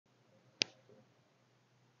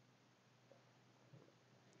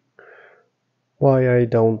Why I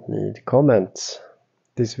don't need comments.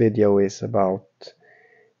 This video is about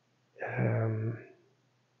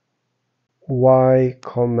why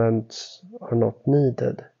comments are not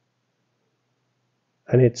needed.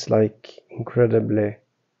 And it's like incredibly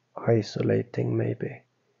isolating, maybe.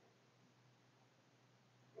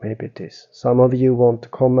 Maybe it is. Some of you want to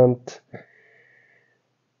comment.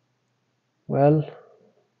 Well,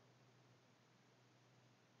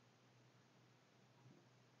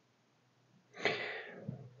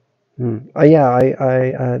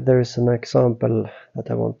 there is an example that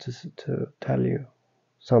I want to tell you.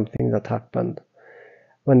 Something that happened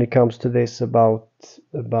when it comes to this about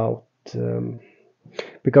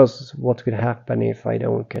because what could happen if I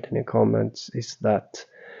don't get any comments is that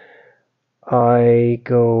I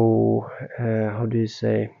go, how do you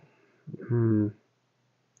say,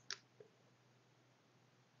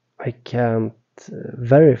 I can't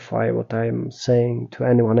verify what I'm saying to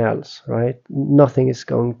anyone else, right? Nothing is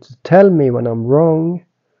going to tell me when I'm wrong.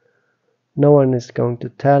 No one is going to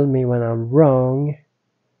tell me when I'm wrong,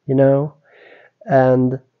 you know?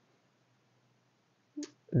 And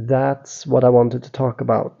that's what I wanted to talk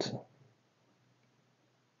about.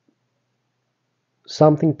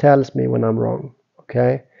 Something tells me when I'm wrong,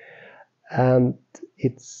 okay? And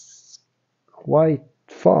it's quite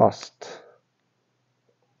fast.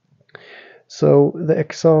 So the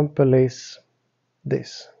example is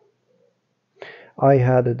this. I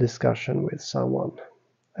had a discussion with someone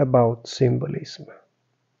about symbolism,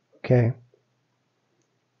 okay?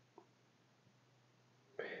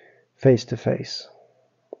 Face to face.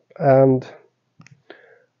 And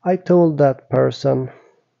I told that person,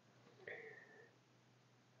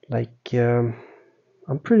 like,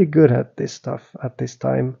 I'm pretty good at this stuff at this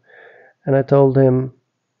time. And I told him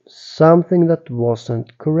something that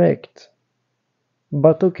wasn't correct.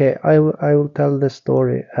 But okay, I will tell the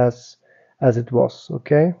story as it was,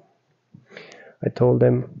 okay? I told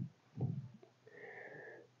him,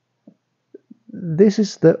 this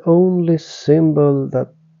is the only symbol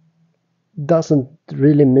that doesn't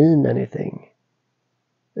really mean anything.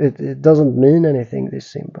 It doesn't mean anything, this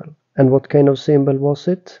symbol. And what kind of symbol was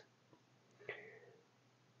it?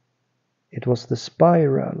 It was the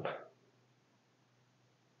spiral.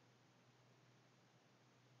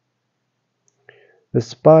 The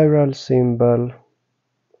spiral symbol,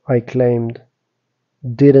 I claimed,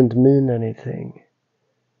 didn't mean anything.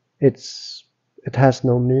 It has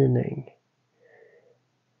no meaning.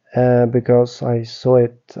 Because I saw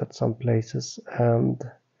it at some places and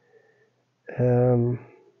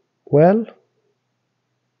well,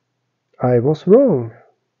 I was wrong.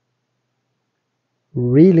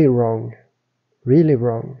 Really wrong. Really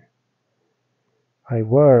wrong. I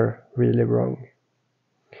were really wrong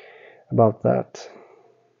about that.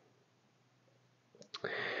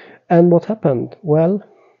 And what happened? Well,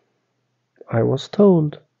 I was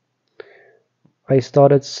told. I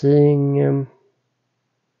started seeing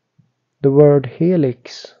the word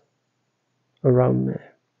helix around me,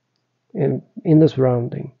 in the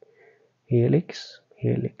surrounding. Helix,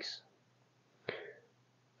 helix.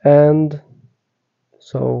 And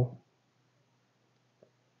so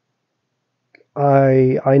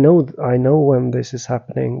I know when this is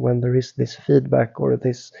happening, when there is this feedback or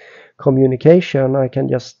this communication, I can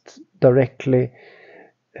just directly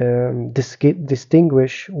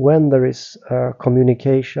distinguish when there is a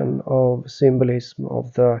communication of symbolism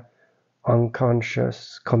of the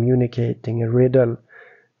unconscious communicating a riddle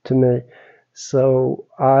to me. So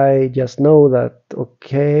I just know that,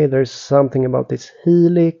 okay, there's something about this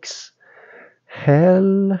helix,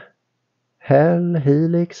 hell,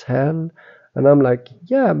 helix, hell. And I'm like,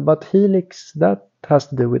 yeah, but helix, that has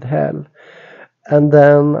to do with hell. And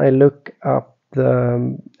then I look up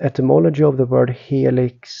the etymology of the word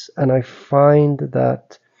helix, and I find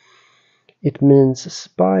that it means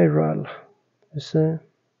spiral, you see.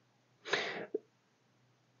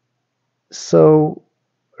 So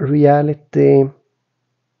reality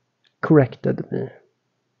corrected me.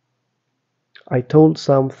 I told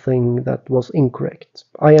something that was incorrect.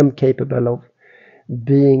 I am capable of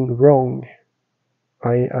being wrong.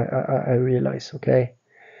 I realize, okay?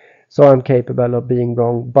 So I'm capable of being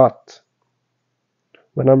wrong, but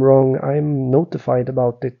when I'm wrong, I'm notified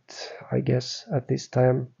about it, I guess, at this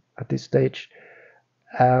time, at this stage,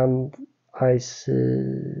 and I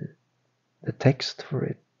see the text for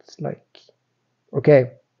it. It's like,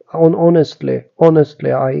 okay, honestly,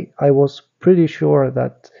 I was pretty sure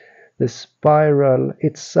that the spiral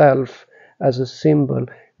itself as a symbol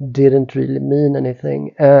didn't really mean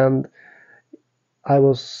anything, and I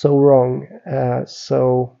was so wrong.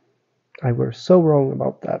 So I were so wrong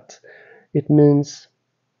about that. It means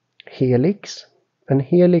helix, And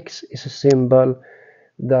helix is a symbol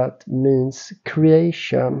that means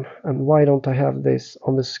creation. And why don't I have this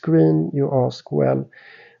on the screen, you ask? Well,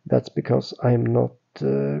 that's because I'm not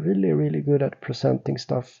really good at presenting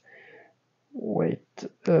stuff. Wait,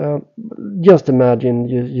 just imagine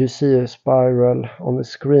you see a spiral on the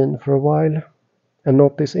screen for a while and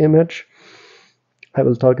not this image. I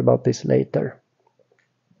will talk about this later.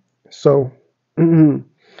 So,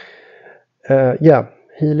 yeah,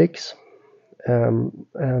 helix, and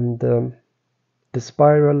the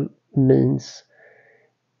spiral means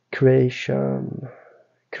creation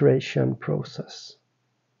process.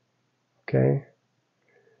 Okay,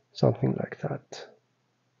 something like that.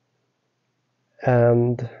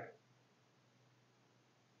 And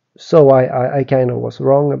so I kind of was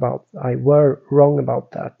wrong about, I were wrong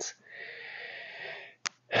about that.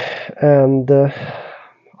 And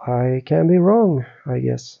I can be wrong, I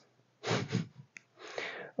guess.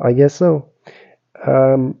 I guess so.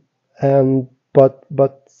 And but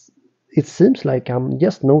it seems like I'm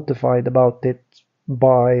just notified about it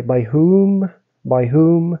by whom? By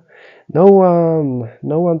whom? No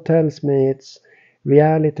one tells me. It's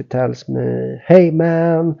reality tells me, hey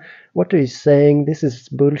man, what are you saying? This is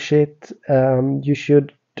bullshit. You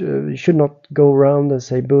should not go around and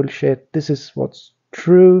say bullshit. This is what's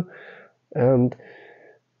true, and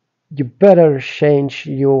you better change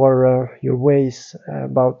your ways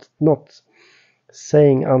about not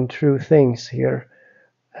saying untrue things here.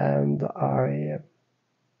 And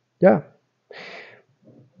yeah.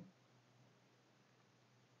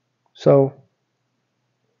 So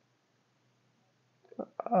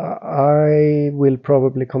I will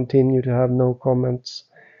probably continue to have no comments,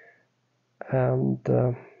 and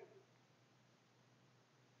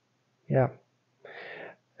yeah.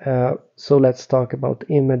 So let's talk about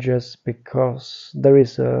images, because there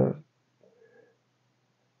is a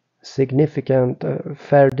significant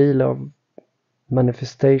fair deal of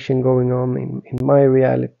manifestation going on in my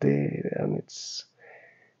reality, and it's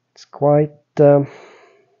quite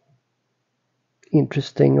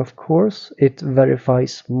interesting. Of course, it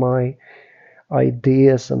verifies my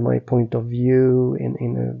ideas and my point of view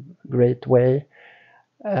in a great way,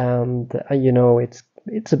 and you know,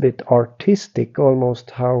 it's a bit artistic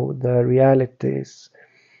almost, how the reality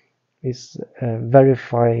is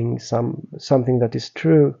verifying something that is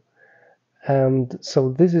true. And so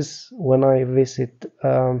this is when I visit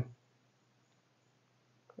a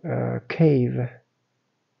cave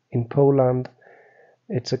in Poland.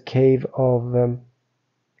 It's a cave of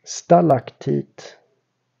stalactite.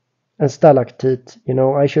 And stalactite, you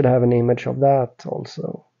know, I should have an image of that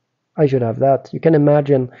also. I should have that. You can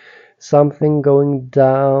imagine something going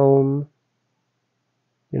down.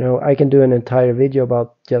 You know, I can do an entire video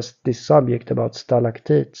about just this subject, about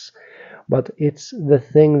stalactites. But it's the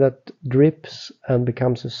thing that drips and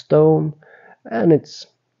becomes a stone, and it's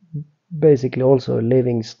basically also a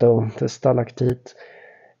living stone, the stalactite.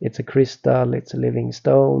 It's a crystal, it's a living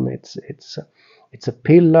stone, it's a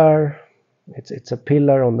pillar, it's a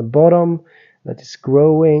pillar on the bottom that is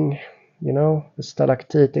growing, you know, the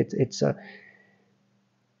stalactite, it's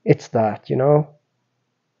that, you know.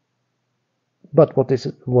 But what is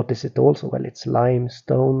it also? Well, it's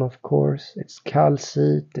limestone, of course, it's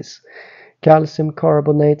calcite, it's calcium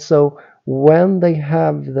carbonate. So when they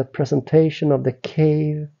have the presentation of the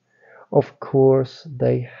cave, of course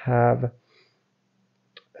they have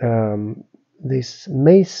this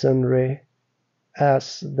masonry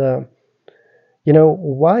as the, you know,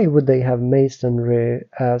 why would they have masonry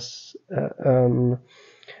as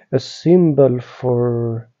a symbol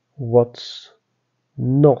for what's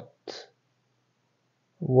not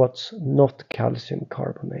calcium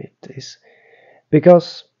carbonate is?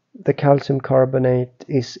 Because the calcium carbonate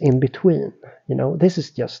is in between, you know. This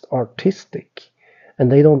is just artistic,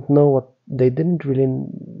 and they didn't really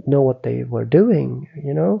know what they were doing,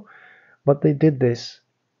 you know, but they did this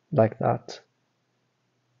like that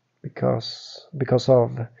because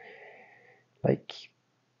of like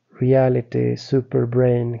reality super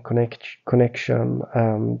brain connection,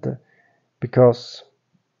 and because,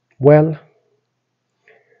 well,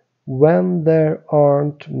 when there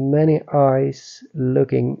aren't many eyes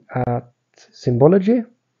looking at symbology,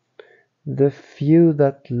 the few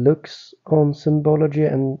that looks on symbology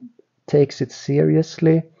and takes it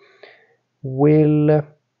seriously will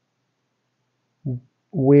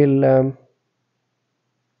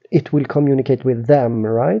it will communicate with them,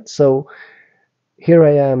 right? So here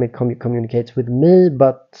I am, it communicates with me,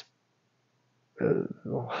 but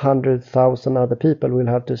 100,000 other people will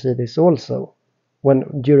have to see this also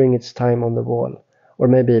when during its time on the wall, or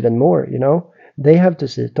maybe even more, you know. They have to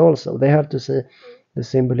see it also. They have to see the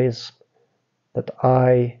symbolism that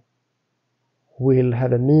I will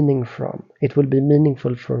have a meaning from. It will be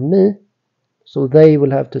meaningful for me, so they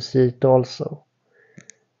will have to see it also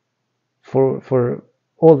for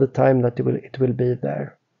all the time that it will be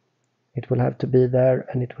there. It will have to be there,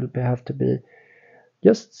 and it will have to be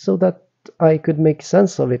just so that I could make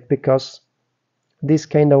sense of it, because this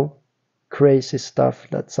kind of crazy stuff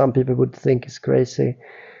that some people would think is crazy,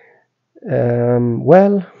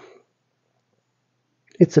 well,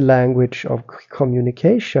 it's a language of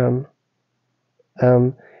communication,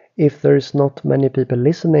 and if there is not many people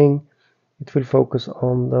listening, it will focus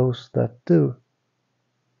on those that do,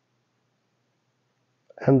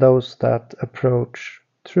 and those that approach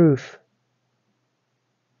truth,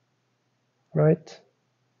 right?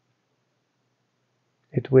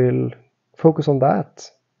 It will focus on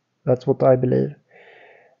that. That's what I believe.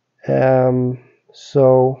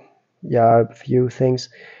 So yeah, a few things.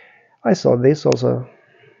 I saw this also.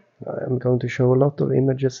 I'm going to show a lot of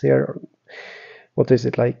images here. What is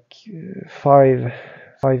it, like four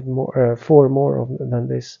more than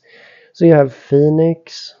this? So you have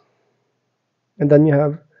Phoenix, and then you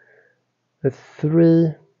have the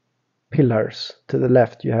three pillars to the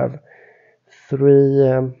left. You have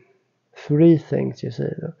three things. You see,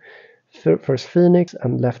 first Phoenix,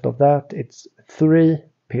 and left of that it's three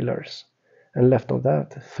pillars, and left of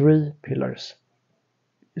that three pillars.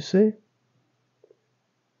 You see?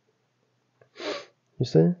 You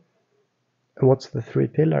see? And what's the three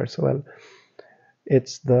pillars? Well,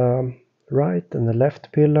 it's the right and the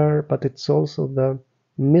left pillar, but it's also the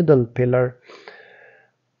middle pillar,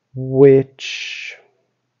 which,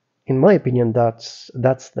 in my opinion, that's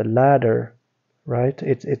the ladder, right?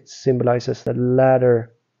 It symbolizes the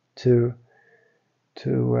ladder to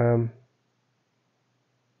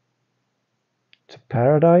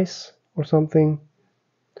paradise or something.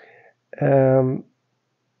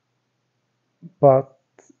 But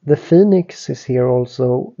the phoenix is here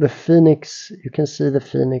also. The phoenix, you can see the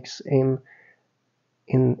phoenix in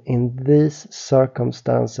these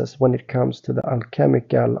circumstances when it comes to the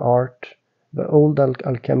alchemical art, the old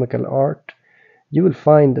alchemical art. You will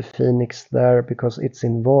find the phoenix there because it's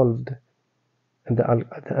involved, and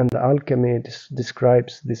the alchemy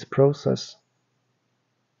describes this process.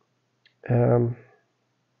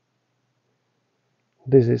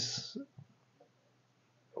 This is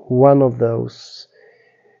one of those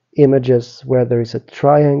images where there is a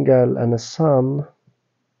triangle and a sun.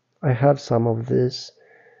 I have some of these,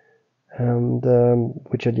 and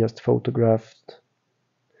which I just photographed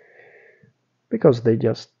because they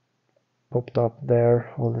just popped up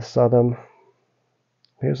there all of a sudden.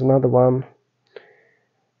 Here's another one.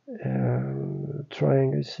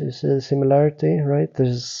 Triangle, you see the similarity, right?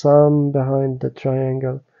 There's a sun behind the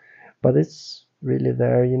triangle, but it's really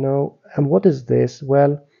there, you know. And what is this?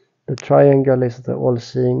 Well, the triangle is the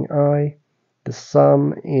all-seeing eye. The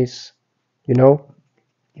sun is, you know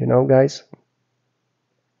guys,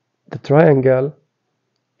 the triangle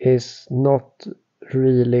is not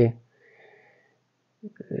really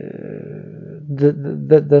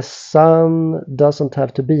the sun doesn't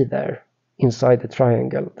have to be there inside the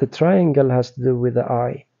triangle. The triangle has to do with the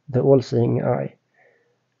eye, the all-seeing eye.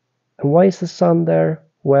 And why is the sun there?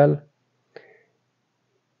 Well,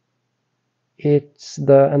 it's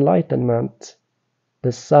the enlightenment.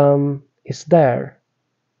 The sun is there.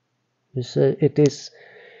 You see, it is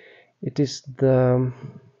the,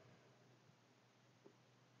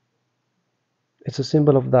 it's a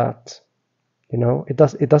symbol of that. You know, it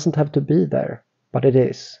doesn't have to be there, but it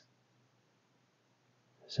is.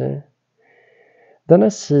 See? Then I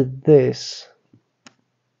see this,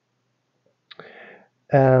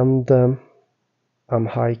 and I'm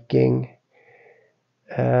hiking.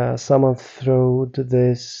 Someone throwed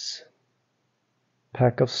this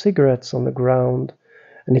pack of cigarettes on the ground,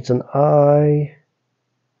 and it's an eye,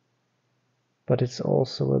 but it's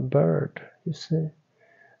also a bird. You see,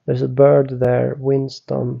 there's a bird there,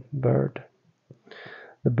 Winston bird.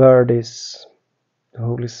 The bird is the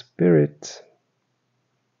Holy Spirit,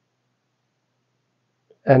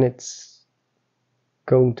 and it's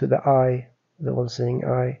going to the eye, the all-seeing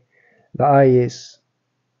eye. The eye is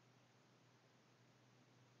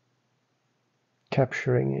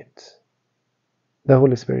capturing it. The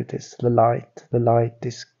Holy Spirit is the light. The light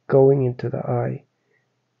is going into the eye.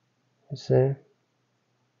 You see?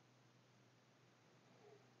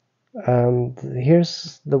 And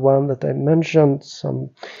here's the one that I mentioned.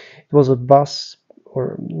 It was a bus,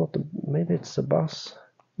 or not? Maybe it's a bus.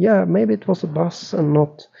 Yeah, maybe it was a bus and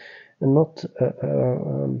not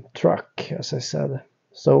a truck, as I said.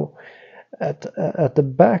 So at the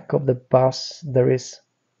back of the bus there is,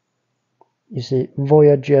 you see,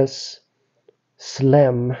 Voyages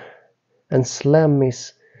slem, and slem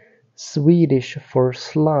is Swedish for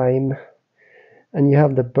slime. And you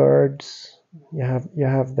have the birds, you have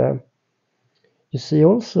the, you see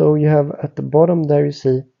also, you have at the bottom there, you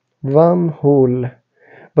see one hole,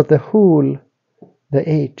 but the hole, the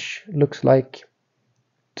H, looks like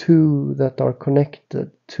two that are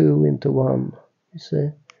connected, two into one, you see.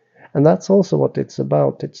 And that's also what it's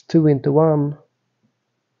about. It's two into one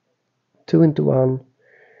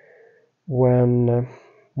when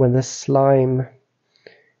the slime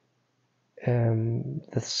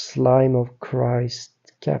of Christ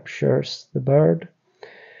captures the bird.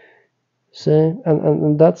 See,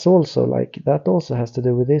 and that's also like, that also has to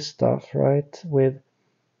do with this stuff, right? With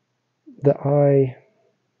the eye,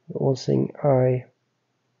 all seeing eye.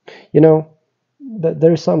 You know,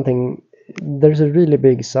 there's a really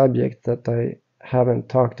big subject that I haven't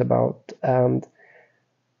talked about, and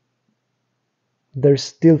there's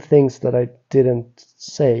still things that I didn't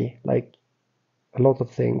say, like a lot of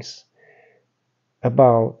things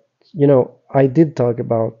about, I did talk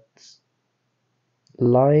about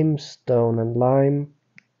limestone and lime,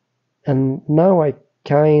 and now I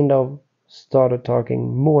kind of started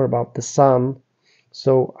talking more about the sun.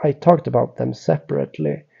 So I talked about them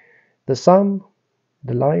separately, the sun,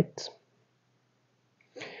 the light,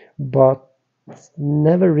 but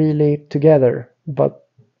never really together. But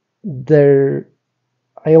there,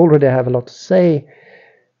 I already have a lot to say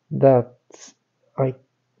that I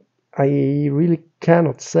really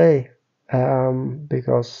cannot say,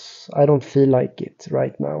 because I don't feel like it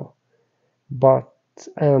right now. But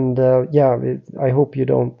yeah, I hope you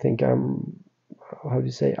don't think I'm, how do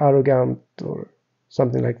you say, arrogant or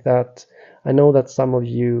something like that. I know that some of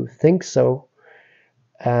you think so,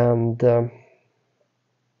 and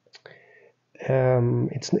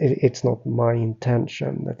it's not my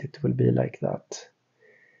intention that it will be like that.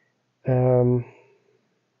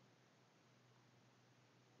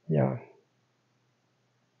 Yeah,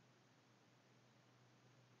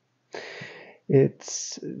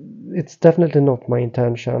 it's definitely not my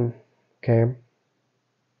intention. Okay.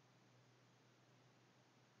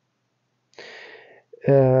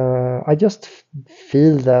 I just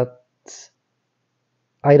feel that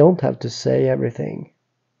I don't have to say everything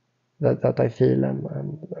that I feel,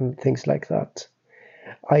 and things like that.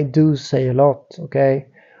 I do say a lot, okay?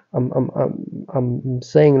 I'm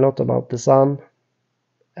saying a lot about the sun,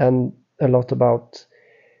 and a lot about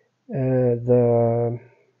the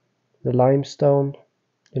limestone.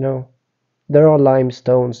 There are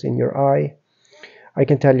limestones in your eye. I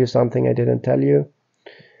can tell you something I didn't tell you.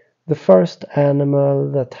 The first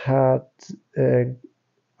animal that had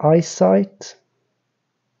eyesight,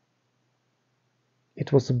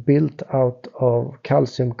 it was built out of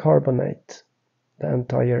calcium carbonate, the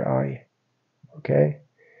entire eye. Okay,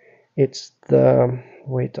 it's the,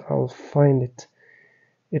 wait, I'll find it.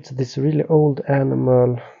 It's this really old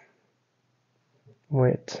animal.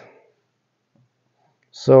 Wait.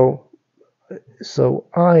 So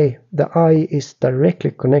the eye is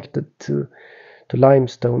directly connected to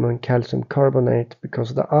limestone and calcium carbonate,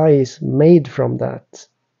 because the eye is made from that.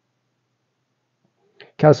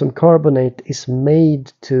 Calcium carbonate is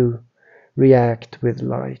made to react with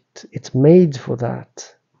light. It's made for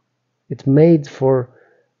that. It's made for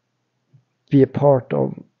be a part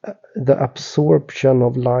of the absorption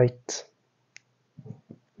of light.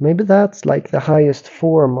 Maybe that's like the highest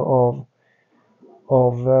form of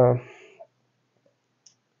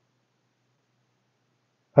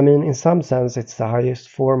I mean, in some sense, it's the highest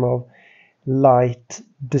form of light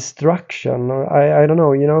destruction, or I don't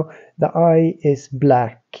know. The eye is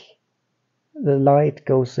black. The light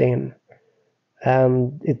goes in,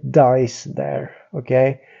 and it dies there.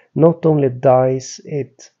 Okay, not only dies,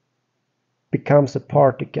 it becomes a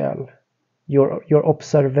particle. Your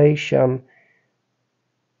observation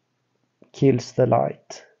kills the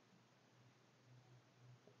light.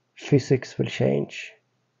 Physics will change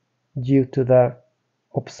due to the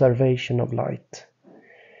observation of light.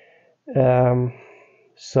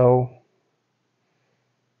 So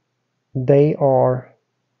they are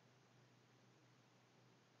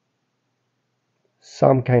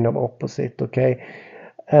some kind of opposite, okay?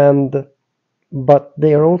 But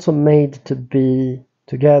they are also made to be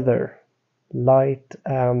together, light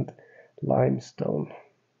and limestone.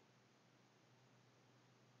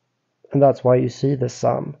 And that's why you see the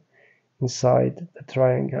sun inside the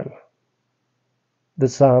triangle. The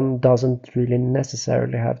sun doesn't really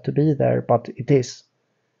necessarily have to be there, but it is,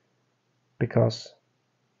 because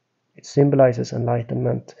it symbolizes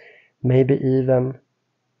enlightenment, maybe even,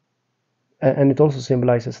 and it also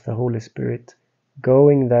symbolizes the Holy Spirit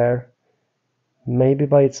going there maybe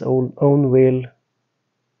by its own will,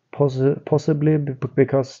 possibly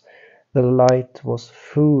because the light was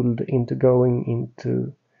fooled into going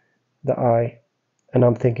into the eye. And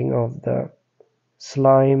I'm thinking of the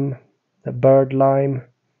slime, the bird lime,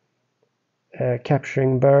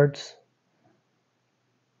 capturing birds.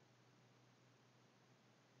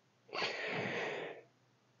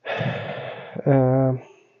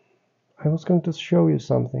 I was going to show you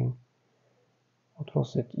something. What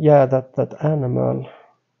was it? Yeah, that animal.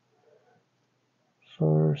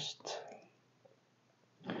 First,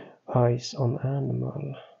 eyes on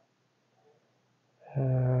animal.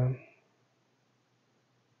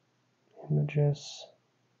 Images.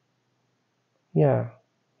 Yeah,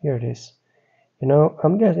 here it is. You know,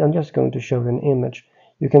 I'm just going to show you an image.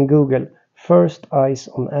 You can Google first eyes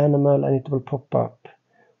on animal and it will pop up.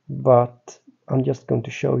 But I'm just going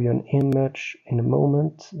to show you an image in a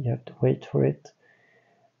moment. You have to wait for it.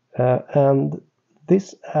 And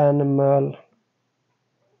this animal,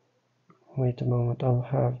 wait a moment, I'll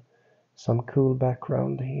have some cool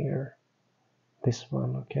background here. This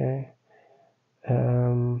one, okay.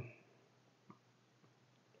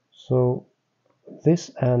 So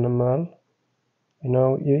this animal, you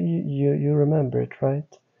know, you remember it,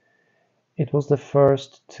 right? It was the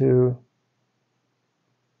first to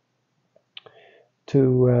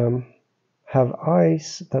have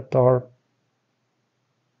eyes that are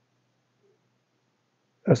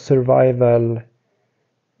a survival,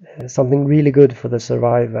 something really good for the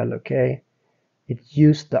survival, okay? It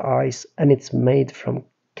used the eyes and it's made from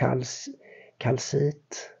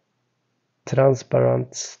calcite,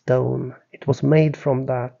 transparent stone. It was made from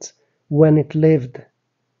that when it lived,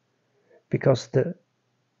 because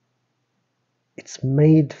it's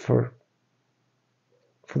made for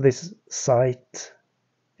this site.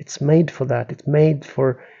 It's made for that. It's made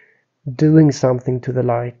for doing something to the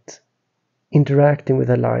light, interacting with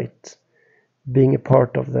the light, being a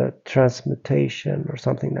part of the transmutation or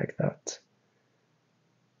something like that.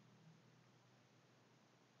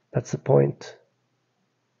 That's the point.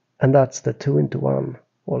 And that's the 2-in-1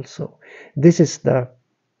 also. This is the,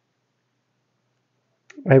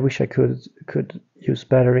 I wish I could use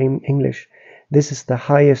better in English. This is the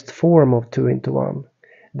highest form of 2-in-1.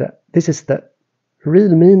 This is the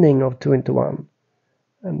real meaning of 2-in-1.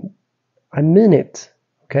 And I mean it,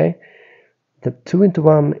 okay? The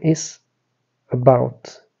 2-in-1 is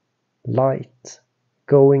about light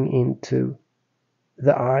going into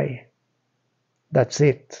the eye. That's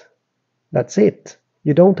it. That's it.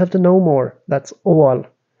 You don't have to know more. That's all.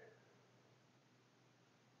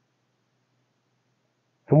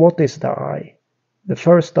 And what is the eye? The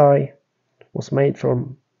first eye was made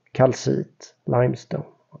from calcite, limestone,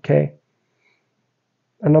 okay?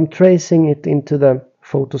 And I'm tracing it into the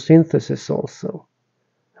photosynthesis also.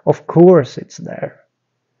 Of course it's there,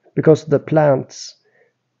 because the plants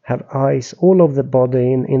have eyes all over the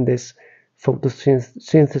body in this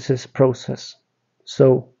photosynthesis process.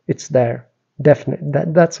 So it's there, definitely.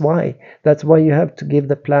 That's why you have to give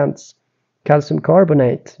the plants calcium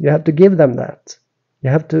carbonate. You have to give them that. You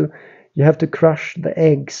have to crush the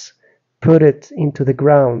eggs, put it into the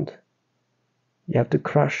ground. You have to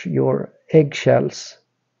crush your eggshells.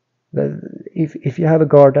 If you have a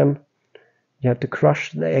garden, you have to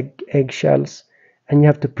crush the eggshells and you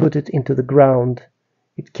have to put it into the ground.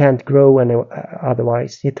 It can't grow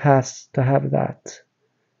otherwise. It has to have that.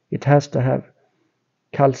 It has to have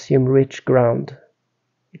calcium-rich ground.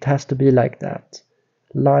 It has to be like that.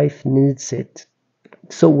 Life needs it.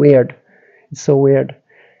 It's so weird. It's so weird.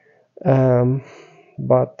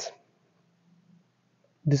 But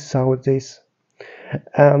this is how it is.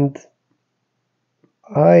 And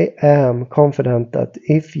I am confident that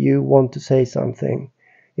if you want to say something,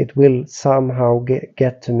 it will somehow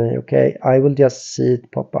get to me, okay? I will just see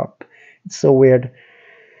it pop up. It's so weird.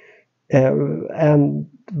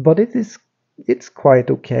 But it's quite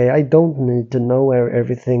okay. I don't need to know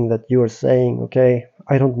everything that you're saying, okay?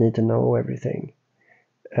 I don't need to know everything.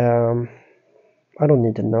 I don't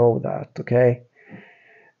need to know that, okay?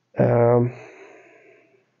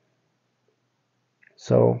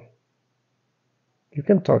 So you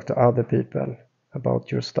can talk to other people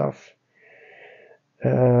about your stuff.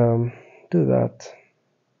 Do that.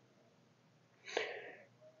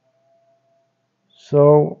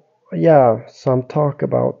 So yeah, some talk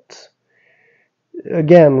about,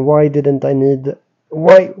 again, why didn't I need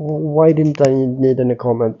any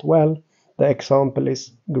comment? Well, the example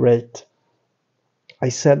is great. I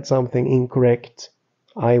said something incorrect.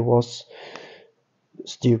 I was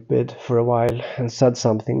stupid for a while and said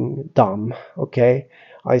something dumb, okay?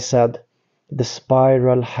 I said the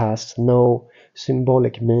spiral has no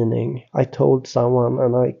symbolic meaning. I told someone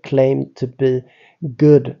and I claimed to be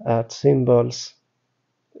good at symbols.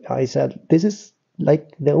 I said, this is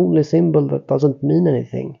like the only symbol that doesn't mean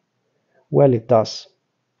anything. Well, it does.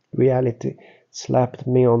 Reality slapped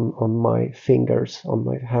me on my fingers, on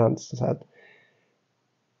my hands, and said,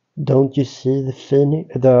 don't you see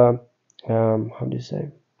how do you say,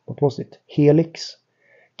 what was it? Helix?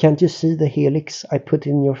 Can't you see the helix I put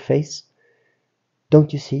in your face?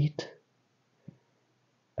 Don't you see it?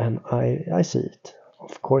 And I see it.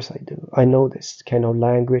 Of course I do. I know this kind of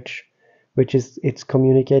language, which is it's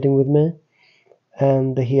communicating with me.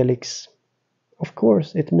 And the helix, of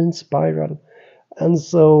course, it means spiral. And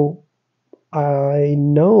so I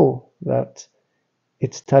know that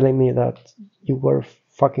it's telling me that you were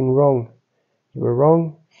fucking wrong. You were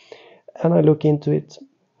wrong. And I look into it.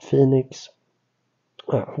 Phoenix.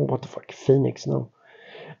 What the fuck? Phoenix, no.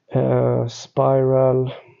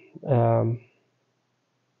 Spiral.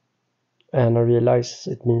 And I realize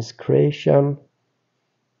it means creation.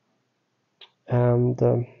 And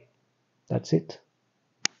that's it.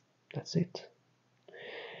 That's it.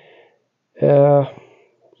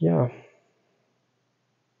 Yeah.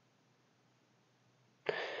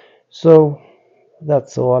 So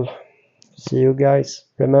that's all. See you guys.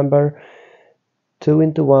 Remember, 2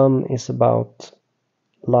 into 1 is about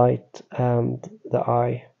light and the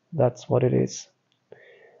eye. That's what it is.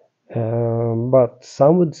 But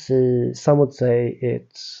some would say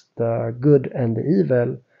it's the good and the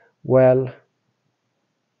evil. Well,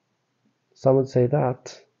 some would say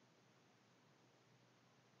that.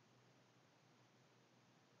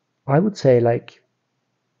 I would say like,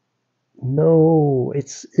 no,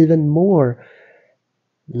 it's even more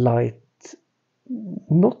light,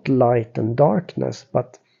 not light and darkness,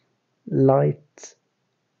 but light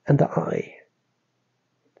and the eye.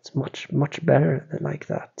 It's much better than like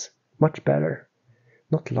that. Much better.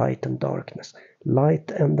 Not light and darkness.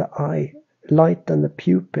 Light and the eye. Light and the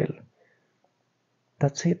pupil.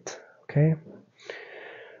 That's it. Okay.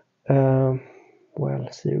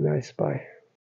 Well, see you guys. Bye.